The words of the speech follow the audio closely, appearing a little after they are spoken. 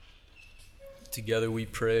Together we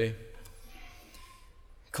pray.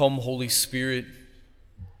 Come, Holy Spirit.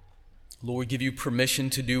 Lord, give you permission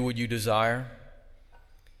to do what you desire.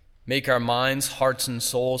 Make our minds, hearts, and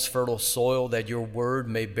souls fertile soil that your word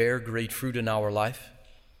may bear great fruit in our life.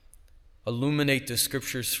 Illuminate the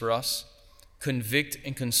scriptures for us. Convict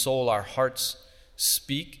and console our hearts.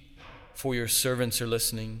 Speak, for your servants are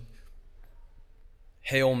listening.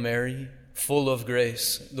 Hail Mary, full of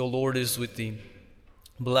grace, the Lord is with thee.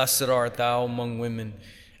 Blessed art thou among women,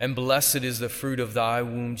 and blessed is the fruit of thy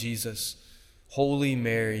womb, Jesus. Holy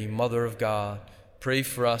Mary, Mother of God, pray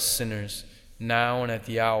for us sinners, now and at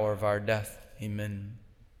the hour of our death. Amen.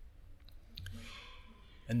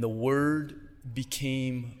 And the Word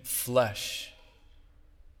became flesh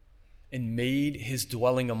and made his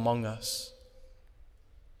dwelling among us.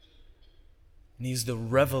 And he's the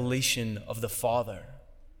revelation of the Father,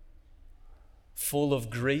 full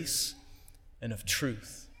of grace and of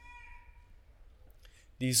truth.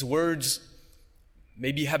 These words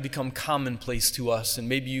maybe have become commonplace to us, and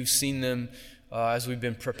maybe you've seen them as we've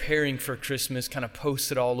been preparing for Christmas, kind of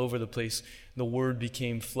posted all over the place. The Word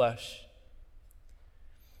became flesh.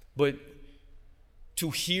 But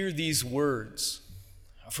to hear these words,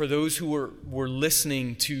 for those who were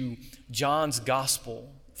listening to John's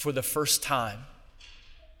gospel for the first time,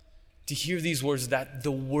 to hear these words that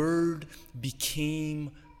the Word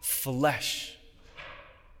became flesh,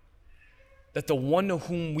 that the one to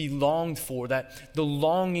whom we longed for, that the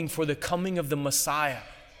longing for the coming of the Messiah,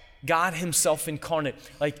 God himself incarnate,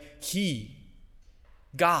 like he,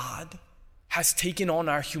 God, has taken on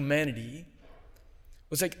our humanity,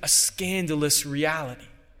 was like a scandalous reality,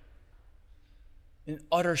 an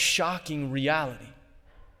utter shocking reality.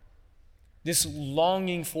 This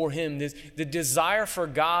longing for him, the desire for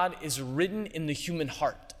God is written in the human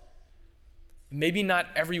heart. Maybe not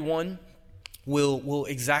everyone will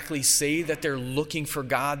exactly say that they're looking for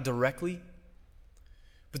God directly,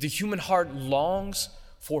 but the human heart longs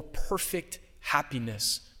for perfect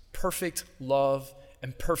happiness, perfect love,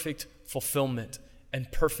 and perfect fulfillment,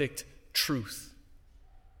 and perfect truth.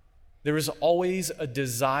 There is always a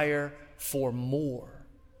desire for more.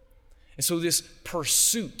 And so this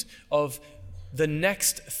pursuit of the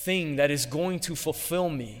next thing that is going to fulfill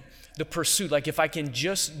me, the pursuit, like if I can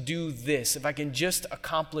just do this, if I can just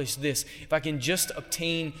accomplish this, if I can just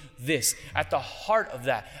obtain this, at the heart of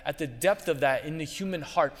that, at the depth of that in the human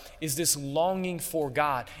heart is this longing for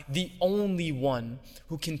God, the only one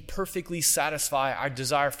who can perfectly satisfy our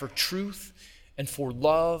desire for truth and for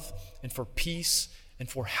love and for peace and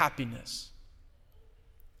for happiness.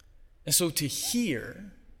 And so to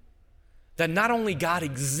hear that not only God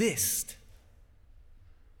exists,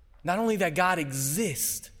 not only that God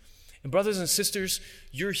exists, and brothers and sisters,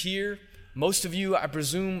 you're here. Most of you, I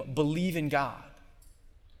presume, believe in God.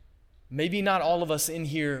 Maybe not all of us in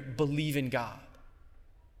here believe in God.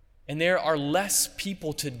 And there are less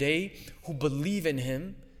people today who believe in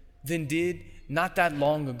him than did not that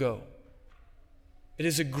long ago. It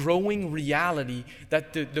is a growing reality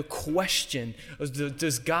that the question of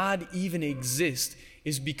does God even exist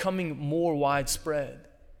is becoming more widespread.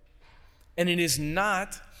 And it is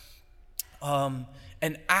not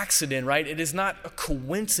an accident, right? It is not a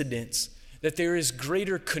coincidence that there is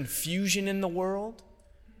greater confusion in the world,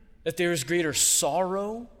 that there is greater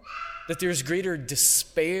sorrow, that there is greater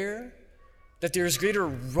despair, that there is greater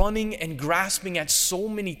running and grasping at so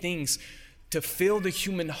many things to fill the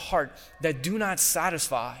human heart that do not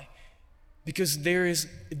satisfy, because there is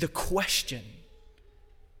the question,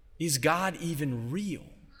 is God even real?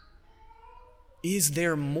 Is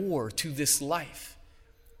there more to this life?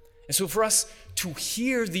 And so for us to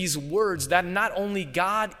hear these words that not only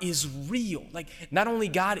God is real, like not only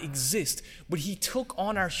God exists, but he took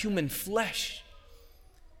on our human flesh,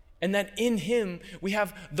 and that in him we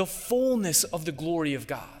have the fullness of the glory of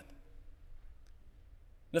God.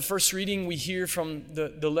 The first reading we hear from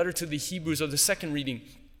the letter to the Hebrews, or the second reading,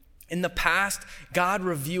 in the past, God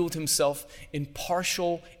revealed himself in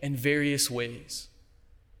partial and various ways.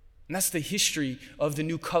 And that's the history of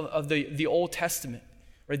the Old Testament.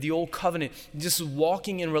 Right, the old covenant, just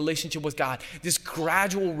walking in relationship with God, this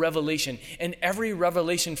gradual revelation. And every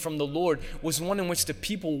revelation from the Lord was one in which the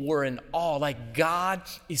people were in awe, like God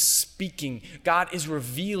is speaking, God is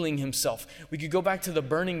revealing himself. We could go back to the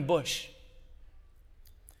burning bush,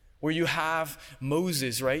 where you have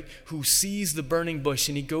Moses, right, who sees the burning bush,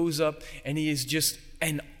 and he goes up and he is just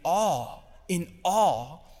in awe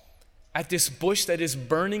at this bush that is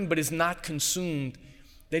burning but is not consumed,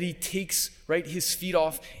 that he takes, right, his feet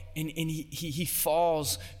off and he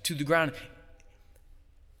falls to the ground.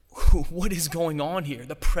 What is going on here?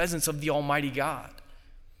 The presence of the Almighty God.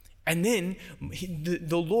 And then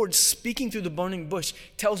the Lord, speaking through the burning bush,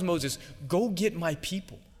 tells Moses, go get my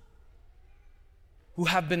people who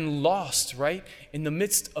have been lost, right, in the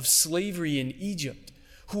midst of slavery in Egypt,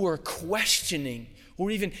 who are questioning,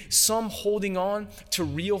 or even some holding on to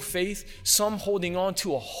real faith, some holding on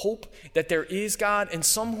to a hope that there is God, and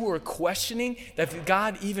some who are questioning that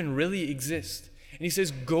God even really exists. And he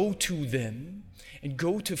says, go to them and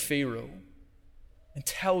go to Pharaoh and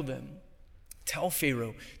tell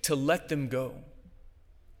Pharaoh to let them go.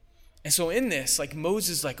 And so in this, like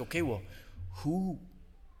Moses is like, okay, well, who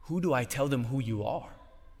do I tell them who you are?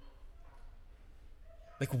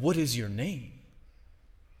 Like, what is your name?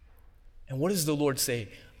 And what does the Lord say?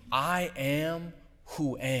 I am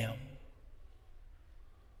who am.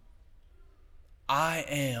 I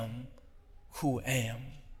am who am.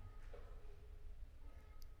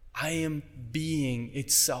 I am being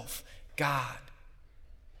itself, God.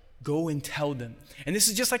 Go and tell them. And this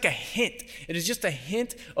is just like a hint. It is just a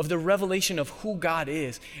hint of the revelation of who God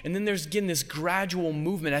is. And then there's, again, this gradual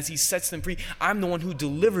movement as he sets them free. I'm the one who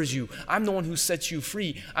delivers you. I'm the one who sets you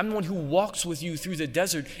free. I'm the one who walks with you through the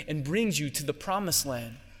desert and brings you to the promised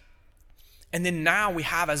land. And then now we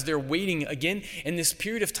have, as they're waiting again, in this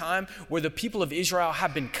period of time where the people of Israel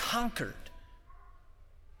have been conquered.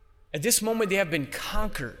 At this moment, they have been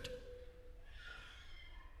conquered.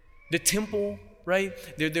 The temple, right?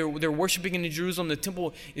 They're worshiping in Jerusalem. The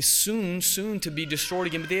temple is soon to be destroyed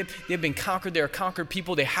again. But they have been conquered. They're a conquered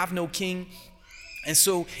people. They have no king. And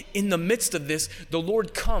so in the midst of this, the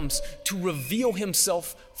Lord comes to reveal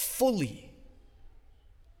himself fully.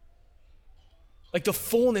 Like the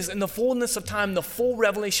fullness of time, the full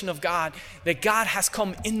revelation of God, that God has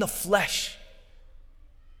come in the flesh.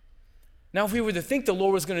 Now, if we were to think the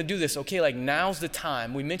Lord was going to do this, okay, like now's the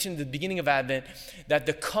time. We mentioned at the beginning of Advent that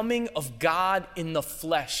the coming of God in the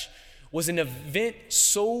flesh was an event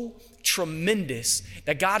so tremendous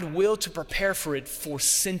that God willed to prepare for it for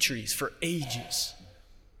centuries, for ages.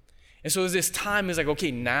 And so this time is like,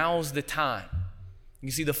 okay, now's the time. You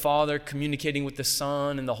can see the Father communicating with the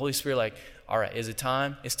Son and the Holy Spirit like, all right, is it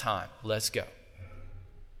time? It's time. Let's go.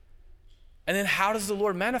 And then how does the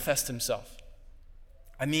Lord manifest himself?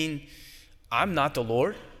 I mean, I'm not the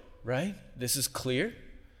Lord, right? This is clear.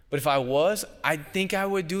 But if I was, I think I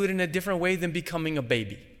would do it in a different way than becoming a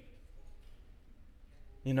baby.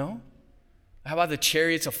 You know? How about the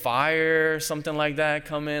chariots of fire, something like that,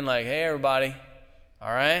 come in like, hey, everybody,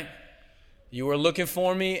 all right? You were looking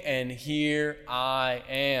for me, and here I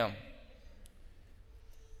am.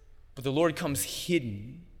 But the Lord comes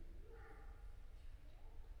hidden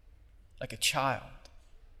like a child.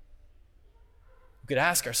 We could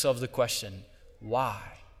ask ourselves the question, why?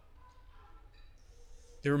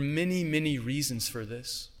 There are many, many reasons for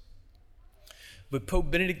this. But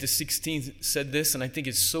Pope Benedict XVI said this, and I think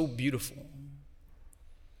it's so beautiful.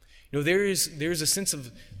 You know, there is a sense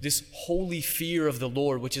of this holy fear of the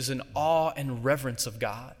Lord, which is an awe and reverence of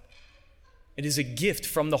God. It is a gift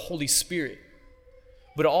from the Holy Spirit.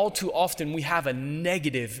 But all too often we have a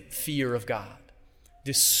negative fear of God,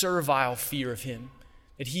 this servile fear of him,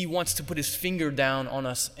 that he wants to put his finger down on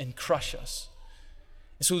us and crush us.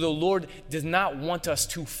 And so the Lord does not want us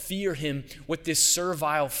to fear him with this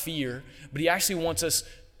servile fear, but he actually wants us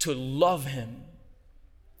to love him.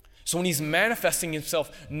 So when he's manifesting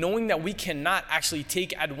himself, knowing that we cannot actually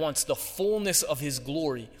take at once the fullness of his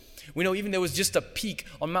glory. We know even there was just a peak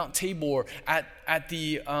on Mount Tabor at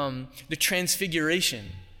the Transfiguration,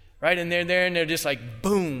 right? And they're there and they're just like,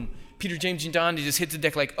 boom. Peter, James, and John, they just hit the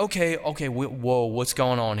deck like, okay, whoa, what's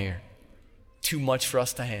going on here? Too much for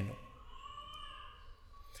us to handle.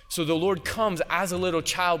 So the Lord comes as a little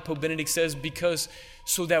child, Pope Benedict says, because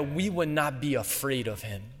so that we would not be afraid of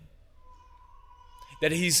him.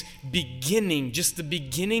 That he's beginning, just the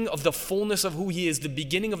beginning of the fullness of who he is, the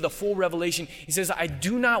beginning of the full revelation. He says, I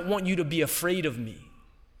do not want you to be afraid of me.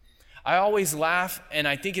 I always laugh, and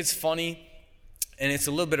I think it's funny, and it's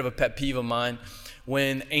a little bit of a pet peeve of mine,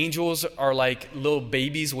 when angels are like little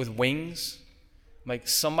babies with wings. Like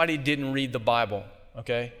somebody didn't read the Bible,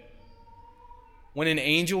 okay? When an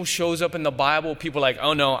angel shows up in the Bible, people are like,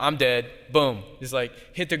 oh no, I'm dead. Boom. It's like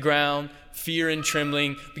hit the ground, fear and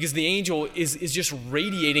trembling, because the angel is just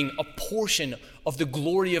radiating a portion of the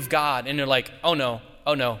glory of God. And they're like, oh no,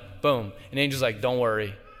 boom. And the angel's like, don't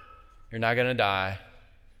worry. You're not going to die.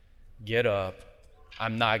 Get up.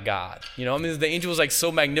 I'm not God. You know, I mean, the angel was like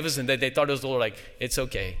so magnificent that they thought it was the Lord, like, it's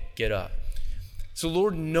okay, get up. So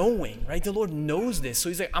Lord knowing, right? The Lord knows this. So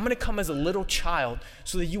he's like, I'm going to come as a little child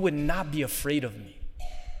so that you would not be afraid of me.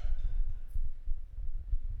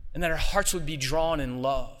 And that our hearts would be drawn in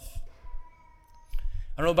love.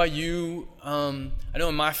 I don't know about you. I know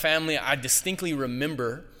in my family, I distinctly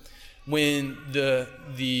remember when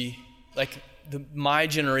my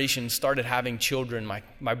generation started having children,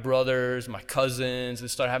 my brothers, my cousins, they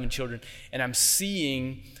started having children, and I'm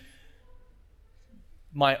seeing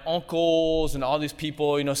my uncles and all these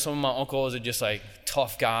people, some of my uncles are just like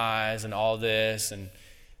tough guys and all this, and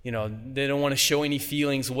they don't want to show any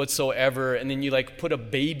feelings whatsoever, and then you like put a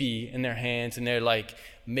baby in their hands and they're like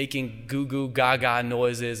making goo goo gaga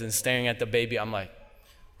noises and staring at the baby. I'm like,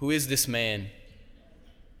 who is this man?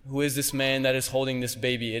 Who is this man that is holding this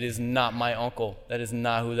baby? It is not my uncle. That is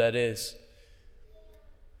not who that is.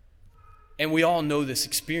 And we all know this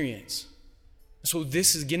experience. So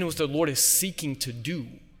this is again what the Lord is seeking to do,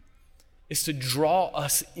 is to draw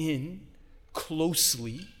us in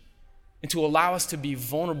closely and to allow us to be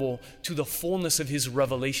vulnerable to the fullness of his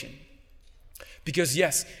revelation. Because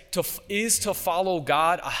yes, to follow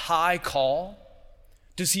God a high call?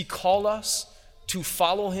 Does he call us to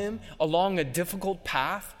follow him along a difficult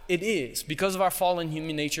path? It is. Because of our fallen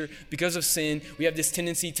human nature, because of sin, we have this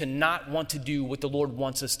tendency to not want to do what the Lord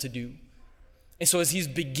wants us to do. And so as he's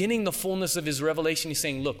beginning the fullness of his revelation, he's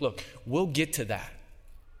saying, look, we'll get to that.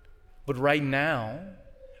 But right now,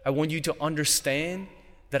 I want you to understand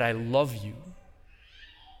that I love you,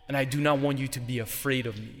 and I do not want you to be afraid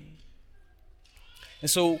of me. And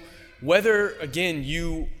so whether, again,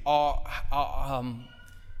 you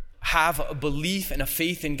have a belief and a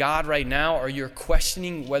faith in God right now, or you're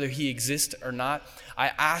questioning whether he exists or not, I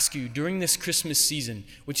ask you during this Christmas season,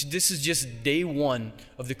 which this is just day one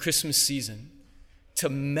of the Christmas season, to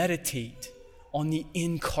meditate on the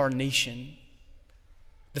incarnation.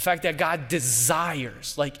 The fact that God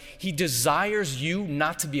desires, he desires you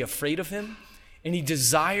not to be afraid of him, and he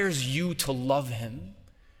desires you to love him,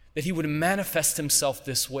 that he would manifest himself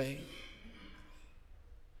this way,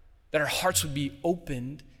 that our hearts would be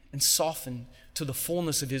opened and softened to the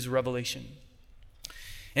fullness of his revelation.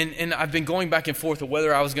 And I've been going back and forth of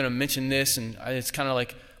whether I was going to mention this, and it's kind of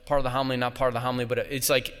like part of the homily, not part of the homily, but it's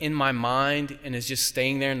like in my mind, and it's just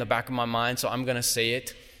staying there in the back of my mind, so I'm going to say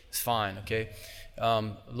it. It's fine, okay?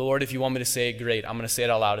 Lord, if you want me to say it, great. I'm going to say it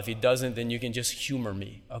out loud. If he doesn't, then you can just humor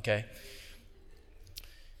me, okay?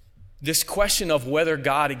 This question of whether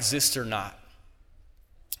God exists or not.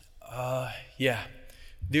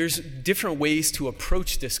 There's different ways to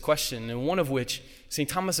approach this question, and one of which, St.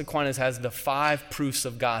 Thomas Aquinas has the 5 proofs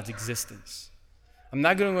of God's existence. I'm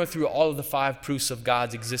not going to go through all of the 5 proofs of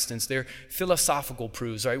God's existence. They're philosophical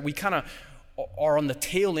proofs, right? We kind of are on the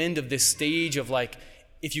tail end of this stage of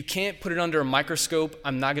if you can't put it under a microscope,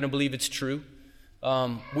 I'm not going to believe it's true.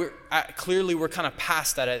 We're kind of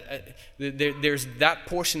past that. There's that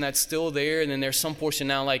portion that's still there, and then there's some portion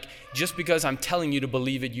now, just because I'm telling you to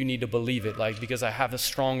believe it, you need to believe it, because I have a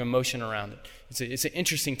strong emotion around it. It's an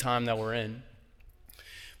interesting time that we're in.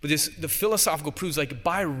 But the philosophical proofs,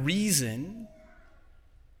 by reason,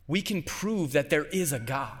 we can prove that there is a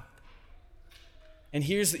God. And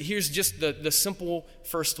here's just the simple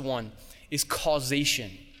first one, is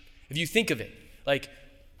causation. If you think of it,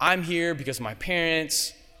 I'm here because my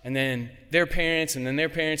parents, and then their parents, and then their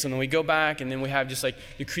parents, and then we go back, and then we have just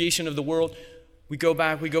the creation of the world. We go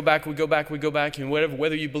back, and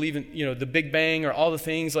whether you believe in the Big Bang or all the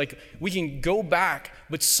things, we can go back,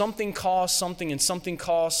 but something caused something, and something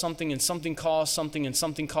caused something, and something caused something, and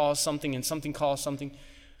something caused something, and something caused something.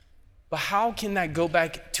 But how can that go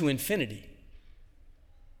back to infinity?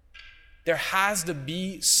 There has to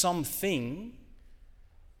be something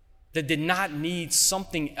that did not need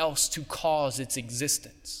something else to cause its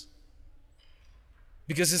existence.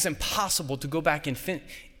 Because it's impossible to go back in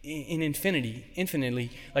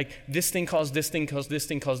infinitely, this thing caused this thing, caused this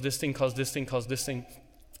thing, caused this thing, caused this thing, caused this thing.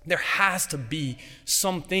 There has to be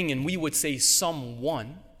something, and we would say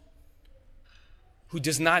someone, who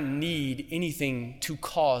does not need anything to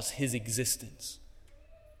cause his existence.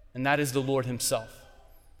 And that is the Lord himself.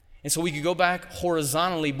 And so we could go back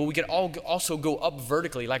horizontally, but we could also go up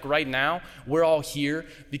vertically. Right now, we're all here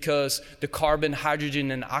because the carbon,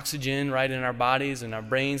 hydrogen, and oxygen, right, in our bodies and our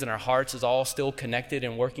brains and our hearts is all still connected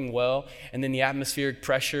and working well. And then the atmospheric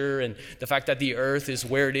pressure and the fact that the earth is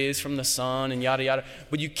where it is from the sun and yada, yada.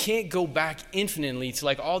 But you can't go back infinitely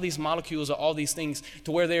to all these molecules or all these things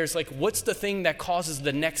to where there's what's the thing that causes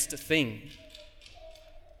the next thing?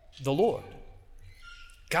 The Lord.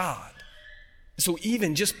 God. So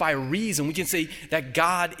even just by reason, we can say that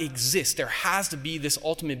God exists. There has to be this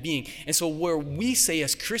ultimate being. And so where we say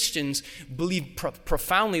as Christians believe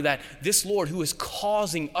profoundly that this Lord who is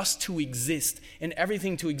causing us to exist and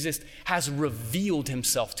everything to exist has revealed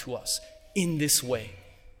himself to us in this way.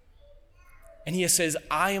 And he says,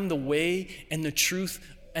 I am the way and the truth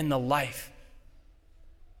and the life.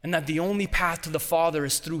 And that the only path to the Father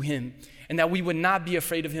is through him. And that we would not be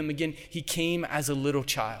afraid of him again. He came as a little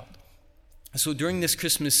child. So during this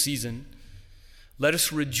Christmas season, let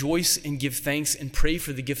us rejoice and give thanks and pray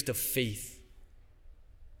for the gift of faith.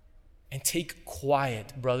 And take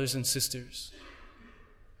quiet, brothers and sisters.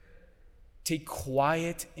 Take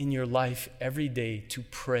quiet in your life every day to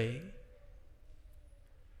pray,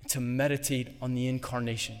 to meditate on the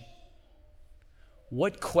incarnation.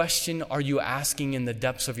 What question are you asking in the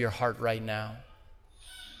depths of your heart right now?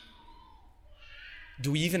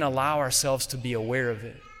 Do we even allow ourselves to be aware of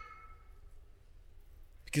it?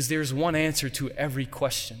 Because there's one answer to every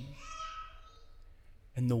question.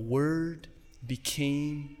 And the Word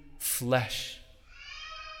became flesh.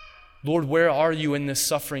 Lord, where are you in this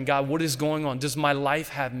suffering? God, what is going on? Does my life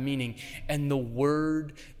have meaning? And the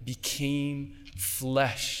Word became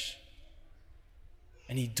flesh.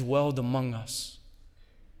 And he dwelled among us.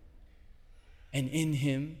 And in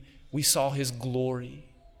him, we saw his glory.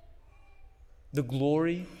 The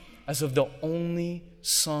glory as of the only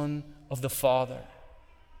Son of the Father,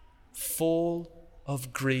 full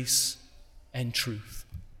of grace and truth.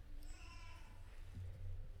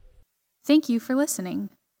 Thank you for listening.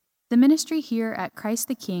 The ministry here at Christ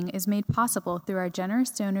the King is made possible through our generous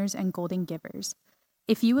donors and golden givers.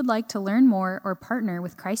 If you would like to learn more or partner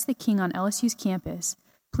with Christ the King on LSU's campus,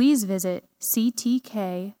 please visit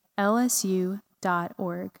ctklsu.org.